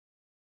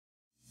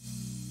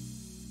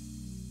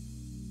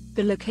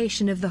The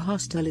location of the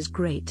hostel is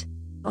great.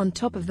 On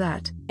top of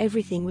that,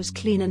 everything was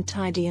clean and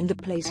tidy and the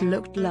place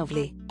looked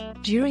lovely.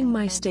 During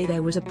my stay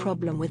there was a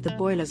problem with the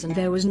boilers and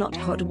there was not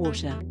hot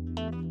water.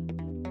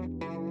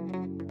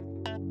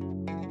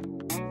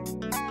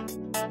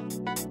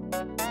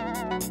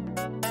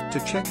 To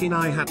check in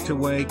I had to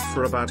wait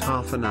for about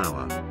half an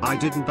hour. I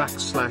didn't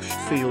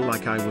feel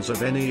like I was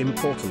of any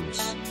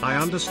importance. I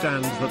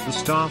understand that the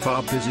staff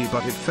are busy,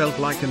 but it felt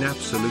like an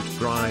absolute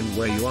grind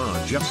where you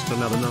are just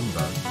another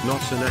number,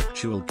 not an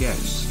actual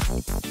guest.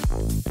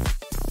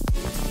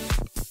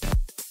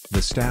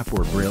 The staff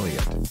were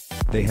brilliant.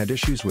 They had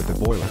issues with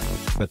the boiler,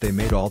 but they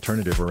made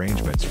alternative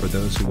arrangements for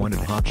those who wanted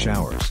hot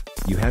showers.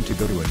 You had to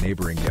go to a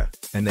neighboring YHA,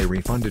 and they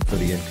refunded for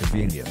the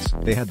inconvenience.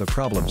 They had the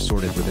problem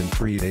sorted within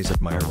 3 days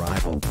of my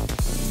arrival.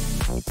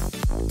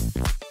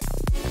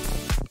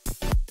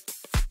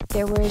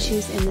 There were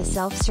issues in the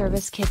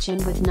self-service kitchen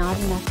with not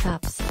enough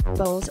cups,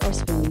 bowls or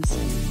spoons.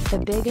 The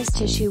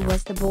biggest issue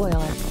was the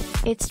boiler.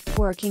 It stopped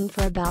working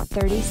for about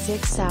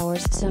 36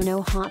 hours, so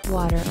no hot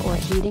water or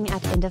heating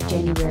at the end of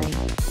January.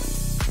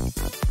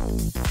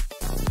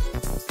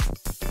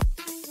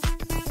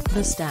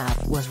 The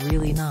staff was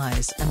really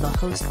nice and the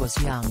host was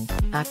young,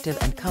 active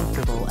and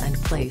comfortable and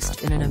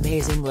placed in an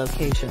amazing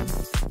location.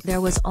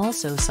 There was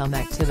also some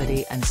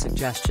activity and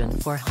suggestion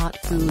for hot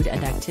food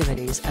and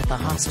activities at the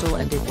hostel,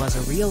 and it was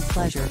a real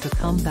pleasure to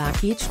come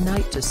back each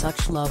night to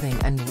such loving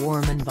and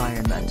warm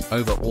environment.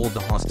 Overall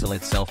the hostel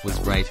itself was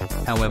great,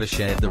 however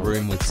shared the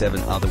room with 7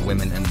 other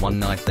women, and one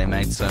night they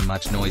made so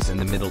much noise in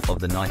the middle of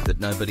the night that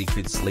nobody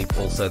could sleep.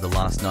 Also the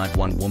last night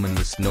one woman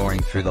was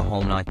snoring through the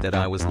whole night that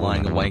I was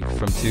lying awake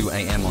from 2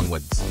 AM onwards.